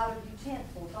a lot of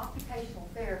utensils. Occupational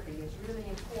therapy is really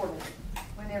important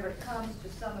whenever it comes to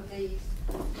some of these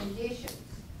conditions,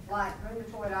 like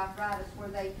rheumatoid arthritis, where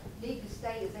they need to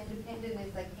stay as independent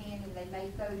as they can, and they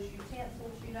make those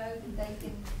utensils, you know, that they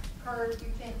can curve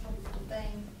utensils and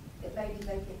things that maybe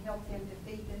they can help them to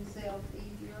feed themselves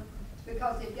easier.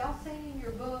 Because if y'all seen in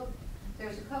your book,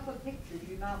 there's a couple of pictures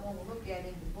you might want to look at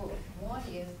in the book. One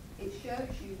is, it shows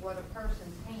you what a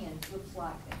person's hand looks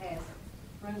like that has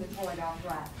rheumatoid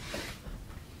arthritis.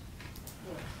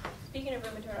 Yes. Speaking of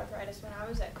rheumatoid arthritis, when I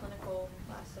was at clinical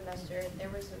last semester, there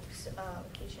was a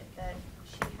patient that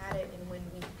she had it, and when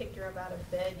we picked her up out of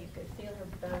bed, you could feel her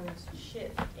bones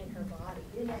shift in her body.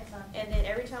 Isn't that something? And then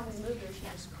every time we moved her, she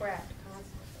just cracked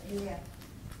constantly. Yeah.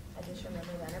 I just remember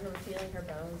that. I remember feeling her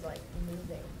bones like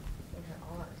moving in her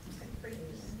arms.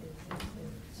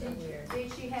 It's so weird.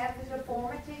 Did she have the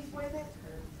deformities with it?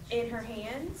 In her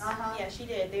hands? Uh-huh. Yeah, she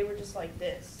did. They were just like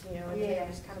this, you know, and they Yeah.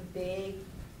 were just kind of big,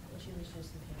 and she was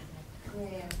just in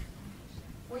pain. Yeah.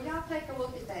 Well, y'all take a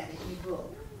look at that in your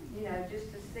book, you know,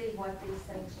 just to see what these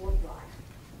things look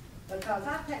like. Because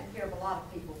I've taken care of a lot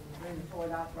of people with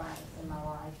rheumatoid arthritis in my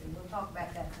life, and we'll talk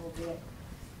about that a little bit.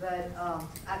 But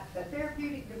the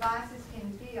therapeutic devices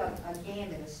can be a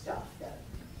gamut of stuff, though.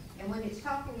 And when it's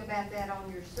talking about that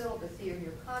on your syllabus here,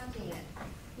 your content,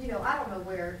 you know, I don't know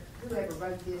where whoever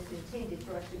wrote this intended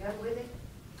for us to go with it.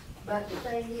 But the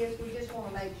thing is, we just want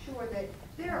to make sure that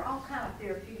there are all kind of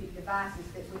therapeutic devices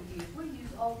that we use. We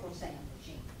use ultrasound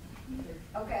machine.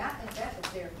 Okay, I think that's a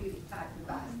therapeutic type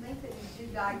device. Think that we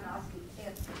do diagnostic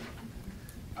testing.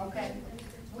 Okay,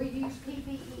 we use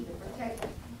PPE to protect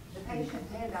the patient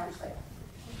and ourselves.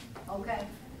 Okay,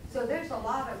 so there's a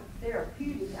lot of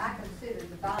therapeutic, I consider,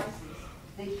 devices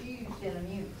that's used in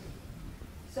immunity.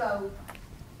 So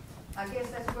I guess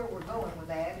that's where we're going with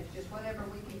that. It's just whatever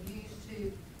we can use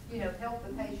to, you know, help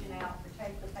the patient out,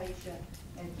 protect the patient,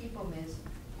 and keep them as,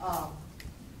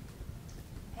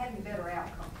 having better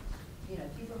outcomes. You know,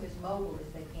 keep them as mobile as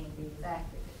they can be, as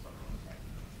active as they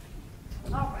can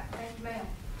be. All right, thank you, ma'am.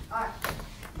 All right.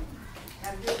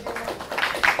 Have a good day.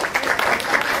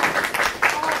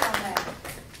 Hard on that.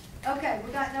 Okay,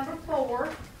 we got number 4,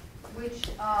 which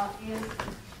is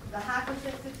the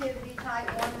hypersensitivity type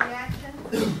 1 reaction.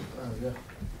 Who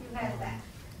has that?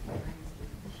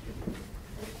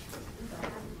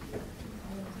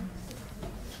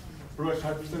 Pretty much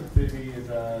hypersensitivity is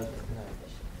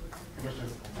pretty much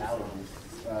just allergies.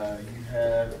 You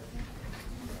have,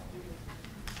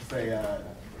 say,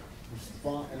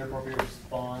 inappropriate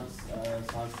response,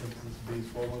 signs, symptoms could be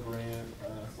swollen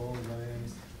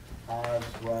glands, hives,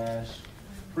 rash.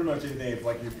 Pretty much anything. If,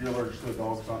 like, if you're allergic to a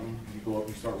dog or something, you go up,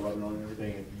 you start rubbing on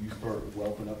everything. If you start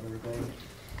whelping up everything,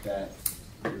 that's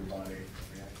your body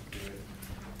reacts to it.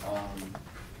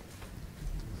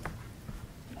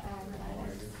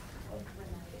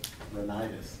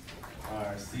 Rhinitis.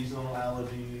 Seasonal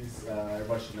allergies.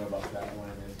 Everybody should know about that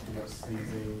one. It's pretty much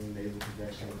sneezing, nasal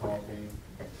congestion, coughing.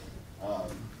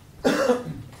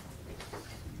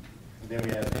 Then we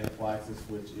have anaphylaxis,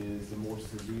 which is the more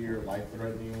severe,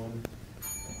 life-threatening one.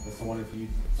 That's the one if you...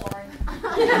 Sorry.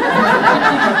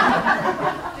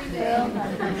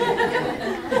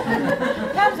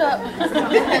 Time's up.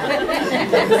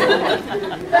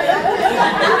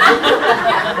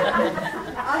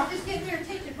 I was just getting your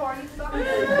attention for you. Sorry.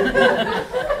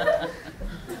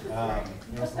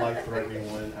 It's a life-threatening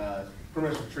one. Pretty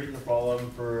much the treatment for all of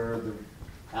them for the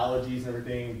allergies and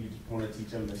everything. You just want to teach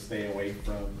them to stay away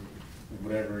from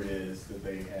whatever it is that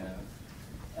they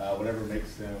have, whatever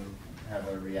makes them have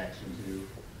a reaction to.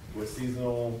 With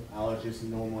seasonal allergies,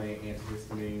 normally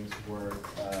antihistamines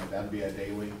work. That would be a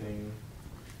daily thing.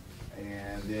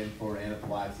 And then for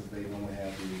anaphylaxis, they normally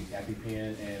have the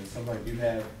EpiPen, and sometimes do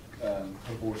have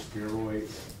for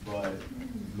steroids, but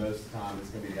most of the time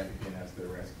it's going to be the EpiPen that's their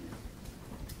rescue.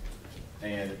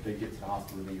 And if they get to the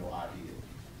hospital, then you'll IV it.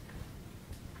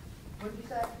 What did you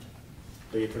say?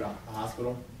 If they get to the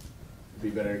hospital, it'd be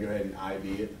better to go ahead and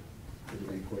IV it.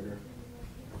 It'll be quicker.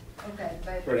 Okay,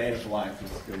 but For the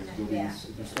anaphylaxis, because you'll be,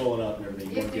 if you're swollen up and everything,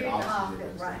 you if won't you're get in the oxygen. hospital,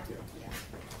 and right? stuff,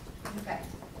 Yeah. Okay.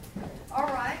 All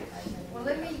right. Well,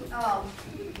 let me,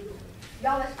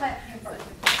 y'all, let's clap him first.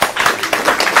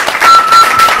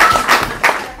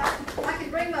 I can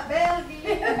ring my bell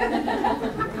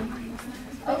again.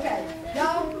 Okay,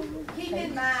 y'all, keep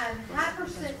in mind,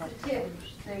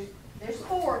 hypersensitivity. There's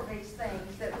 4 of these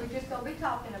things that we're just going to be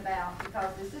talking about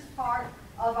because this is part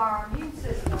of our immune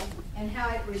system and how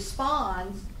it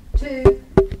responds to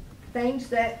things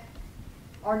that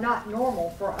are not normal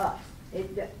for us.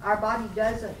 Our body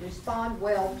doesn't respond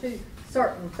well to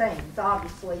certain things,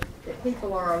 obviously, that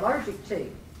people are allergic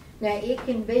to. Now, it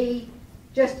can be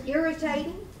just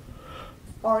irritating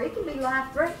or it can be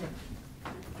life-threatening,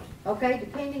 okay,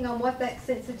 depending on what that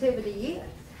sensitivity is,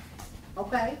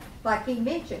 okay? Like he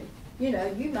mentioned, you know,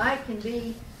 you can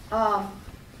be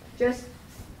just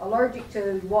allergic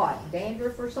to what?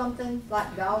 Dandruff or something?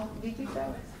 Like dog, did you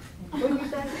say? What did you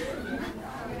say?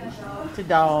 To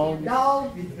dog.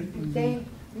 Dog,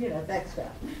 you know, that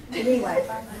stuff. Anyway,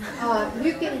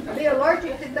 you can be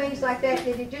allergic to things like that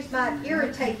it just might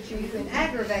irritate you and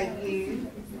aggravate you,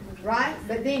 right?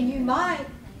 But then you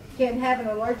can have an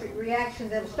allergic reaction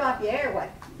that'll stop your airway.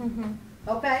 Mm-hmm.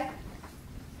 Okay?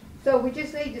 So we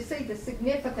just need to see the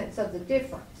significance of the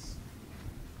difference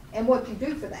and what you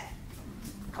do for that.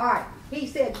 All right. He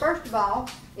said, first of all,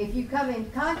 if you come in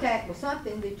contact with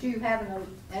something that you have a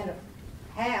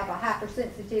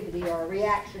hypersensitivity or a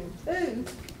reaction to,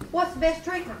 what's the best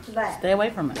treatment for that? Stay away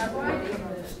from it.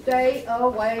 Stay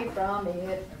away from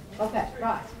it. Okay,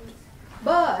 right.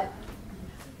 But,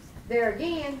 there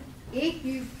again, if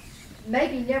you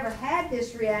maybe never had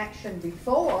this reaction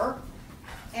before,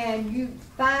 and you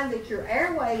find that your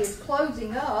airway is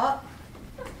closing up,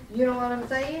 you know what I'm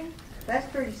saying? That's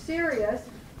pretty serious.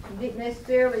 You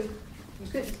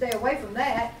couldn't stay away from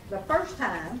that the first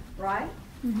time, right?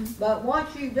 Mm-hmm. But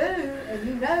once you do, and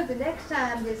you know the next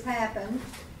time this happens,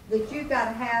 that you've got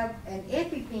to have an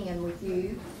EpiPen with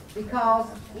you, because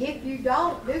if you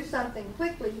don't do something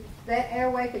quickly, that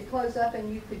airway could close up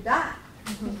and you could die.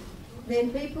 Mm-hmm.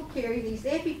 Then people carry these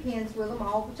EpiPens with them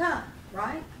all the time,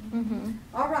 right? Mm-hmm.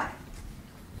 All right.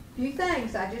 Few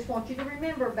things I just want you to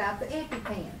remember about the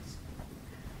EpiPens.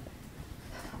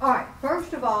 All right,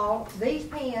 first of all, these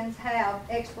pens have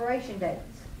expiration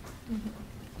dates. Mm-hmm.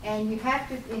 And you have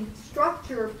to instruct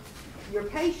your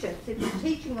patients, if you're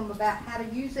teaching them about how to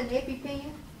use an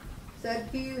EpiPen,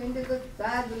 sub-Q into the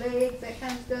side of the legs, that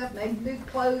kind of stuff, maybe through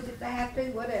the clothes if they have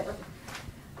to, whatever.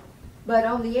 But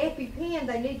on the EpiPen,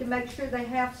 they need to make sure they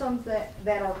have some that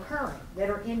are current, that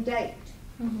are in date.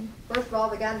 First of all,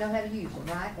 they got to know how to use them,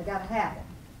 right? They got to have them.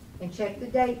 And check the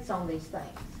dates on these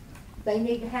things. They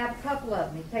need to have a couple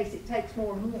of them in case it takes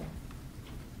more than one.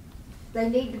 They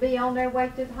need to be on their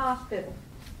way to the hospital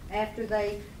after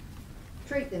they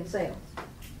treat themselves,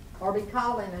 or be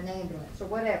calling an ambulance or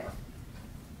whatever.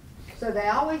 So they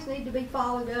always need to be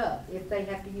followed up if they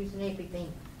have to use an EpiPen.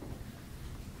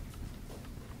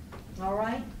 All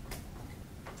right?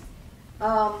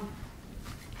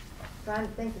 Trying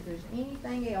to think if there's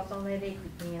anything else on that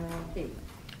EpiPen I want to.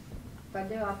 If I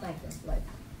do, I'll think of it later.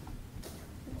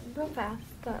 Real fast,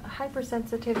 the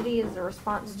hypersensitivity is a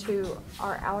response to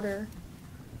our outer.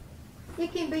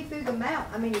 It can be through the mouth.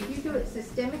 I mean, if you do it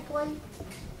systemically.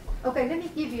 Okay, let me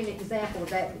give you an example of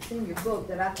that that's in your book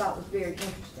that I thought was very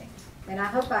interesting. And I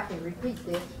hope I can repeat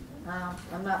this.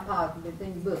 I'm not positive it's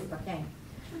in your book if I can.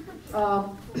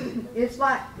 It's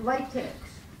like latex.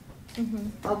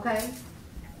 Okay?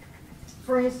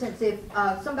 For instance, if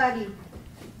somebody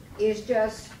is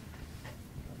just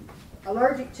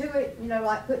allergic to it, you know,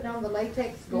 like putting on the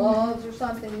latex gloves or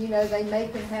something, you know, they may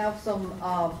can have some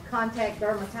contact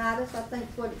dermatitis, I think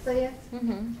is what it says.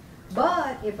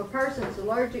 But if a person's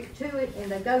allergic to it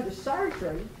and they go to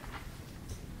surgery,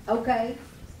 okay,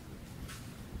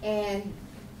 and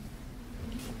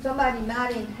somebody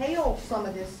might inhale some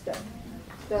of this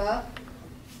stuff,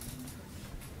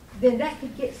 then that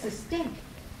could get systemic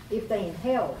if they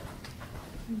inhale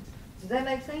it. Does that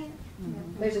make sense?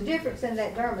 There's a difference in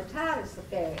that dermatitis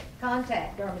effect,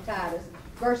 contact dermatitis,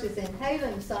 versus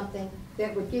inhaling something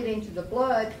that would get into the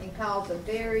blood and cause a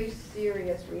very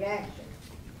serious reaction.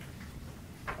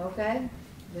 Okay?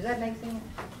 Does that make sense?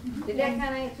 Did that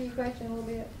kind of answer your question a little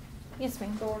bit? Yes,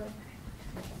 ma'am. Sort of?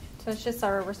 So it's just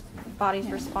our body's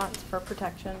response for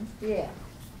protection. Yeah.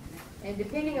 And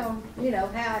depending on, you know,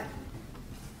 how it,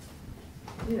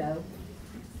 you know,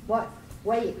 what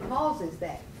way it causes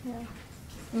that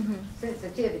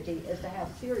sensitivity as to how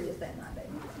serious that might be.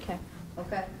 Okay.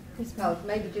 Okay? Because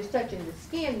maybe just touching the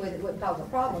skin with it wouldn't cause a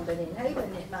problem, but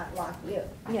inhaling it might lock you up.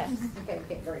 Yes. Okay, you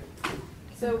can't breathe.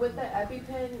 So with the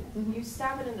EpiPen, you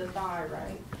stab it in the thigh,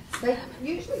 right? They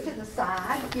usually to the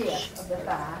side, yes, of the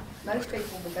thigh. Most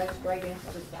people will go straight into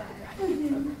the thigh.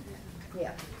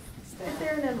 Yeah. If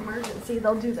they're in an emergency,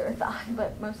 they'll do their thigh,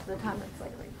 but most of the time it's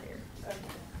like right there.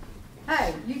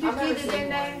 Hey, you just get it in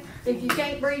there. If you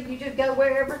can't breathe, you just go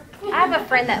wherever. I have a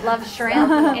friend that loves shrimp,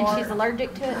 and she's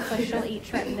allergic to it, so she'll eat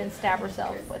shrimp and then stab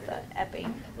herself with an epi.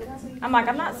 I'm like,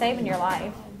 I'm not saving your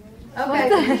life. Okay,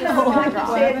 but you know what he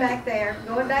said back there,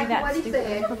 going back to what he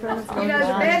said, you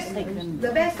know,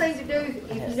 the best thing to do,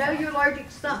 if you know you're allergic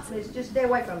to something, is just stay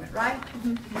away from it, right?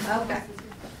 Okay.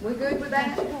 We good with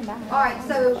that? All right,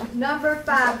 so number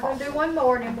 5, we're going to do one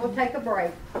more and then we'll take a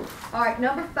break. All right,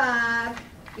 number 5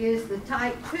 is the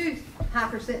type 2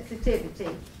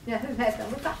 hypersensitivity. Now, who has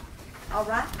number 5? All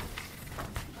right.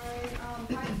 Type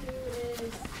 2 is the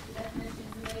definition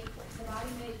the body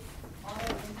makes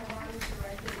autoantibodies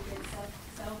directed against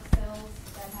self cells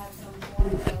that have some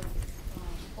form of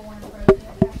foreign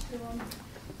protein attached to them.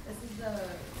 This is the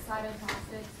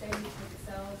cytotoxic stage of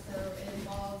the cell, so it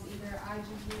involves either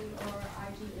IgG or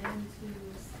IgM to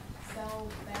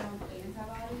cell-bound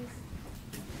antibodies.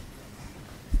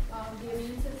 The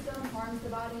immune system harms the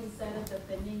body instead of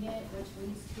defending it, which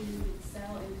leads to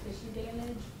cell and tissue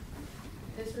damage.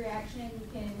 This reaction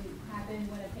can happen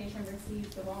when a patient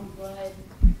receives the wrong blood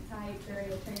type during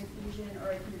a transfusion,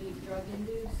 or it can be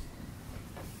drug-induced.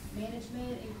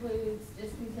 Management includes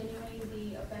discontinuing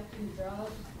the affecting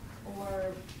drug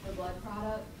or the blood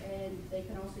product, and they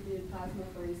can also do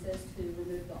plasmapheresis to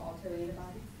remove the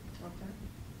autoantibodies. Okay.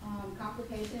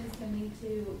 Complications can lead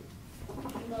to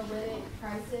hemolytic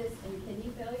crisis and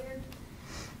kidney failure.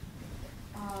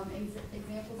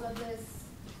 Examples of this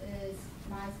is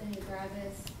myasthenia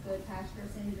gravis, Goodpasture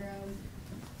syndrome,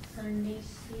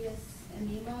 pernicious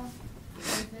edema,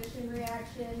 transmission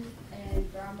reaction,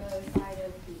 and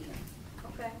thrombocytopenia.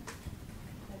 Okay.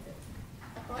 That's it.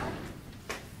 All right.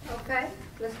 Okay,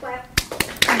 let's clap.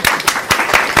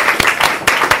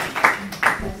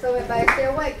 So everybody's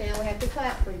still awake now. We have to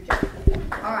clap for each other.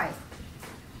 All right.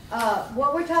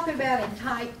 What we're talking about in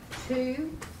type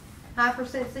 2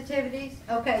 hypersensitivities,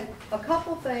 okay, a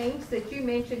couple things that you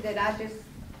mentioned that I just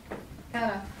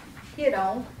kind of hit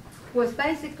on was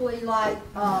basically like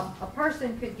a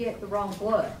person could get the wrong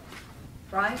blood,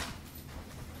 right?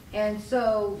 And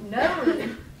so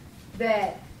knowing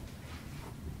that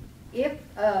if,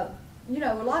 you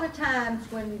know, a lot of times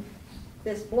when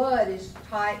this blood is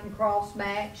tight and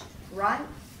cross-matched, right?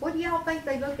 What do y'all think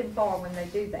they're looking for when they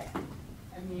do that?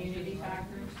 Immunity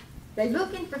factors. They're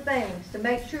looking for things to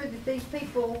make sure that these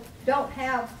people don't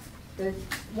have, the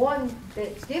one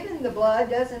that's giving the blood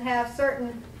doesn't have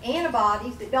certain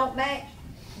antibodies that don't match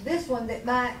this one that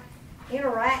might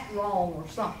interact wrong or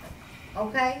something,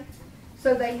 okay?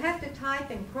 So they have to type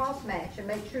and cross-match and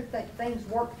make sure that things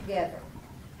work together.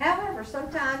 However,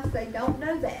 sometimes they don't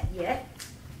know that yet,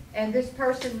 and this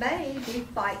person may be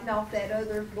fighting off that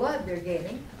other blood they're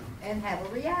getting and have a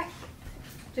reaction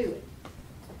to it.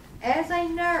 As a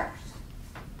nurse,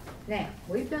 now,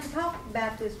 we've done talked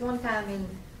about this one time in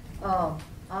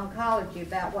oncology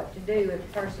about what to do if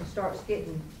a person starts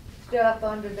getting stuff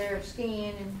under their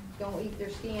skin and gonna eat their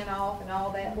skin off and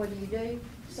all that. What do?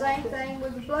 Same thing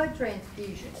with the blood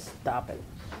transfusion. Stop it.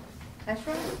 That's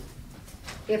right.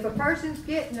 If a person's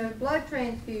getting a blood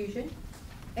transfusion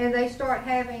and they start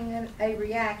having a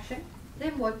reaction,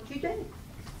 then what do?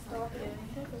 Stop it.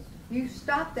 You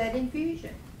stop that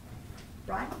infusion,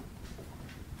 right?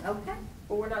 Okay.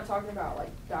 But we're not talking about like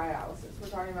dialysis. We're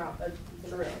talking about a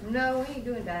drip. No, we ain't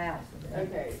doing dialysis.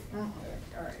 Okay. All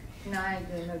right. No, I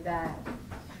ain't doing no dialysis.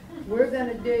 We're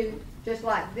gonna do, just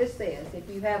like this says, if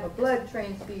you have a blood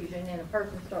transfusion and a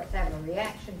person starts having a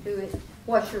reaction to it,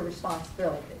 what's your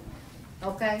responsibility?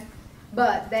 Okay?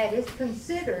 But that is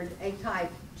considered a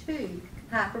type 2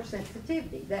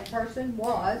 hypersensitivity. That person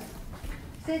was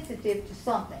sensitive to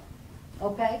something,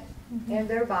 okay? And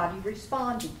their body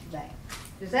responded to that.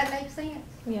 Does that make sense?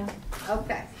 Yeah.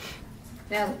 Okay.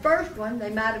 Now, the first one,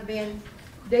 they might have been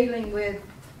dealing with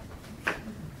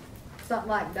something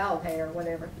like dog hair or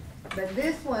whatever. But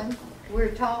this one,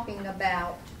 we're talking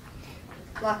about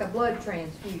like a blood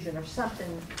transfusion or something,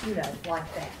 you know,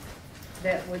 like that.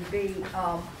 That would be,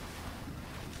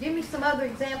 give me some other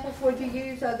examples. Would you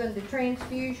use other than the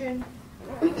transfusion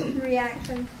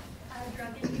reaction?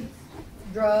 Drug abuse.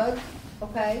 Drugs,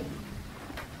 okay.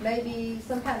 Maybe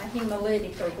some kind of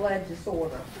hemolytic or blood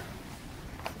disorder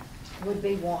would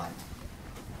be one.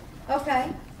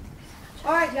 Okay.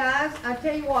 All right, guys, I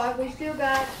tell you what, we still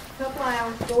got a couple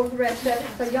hours to go over the rest of it,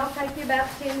 so y'all take you about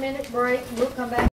a 10-minute break, and we'll come back.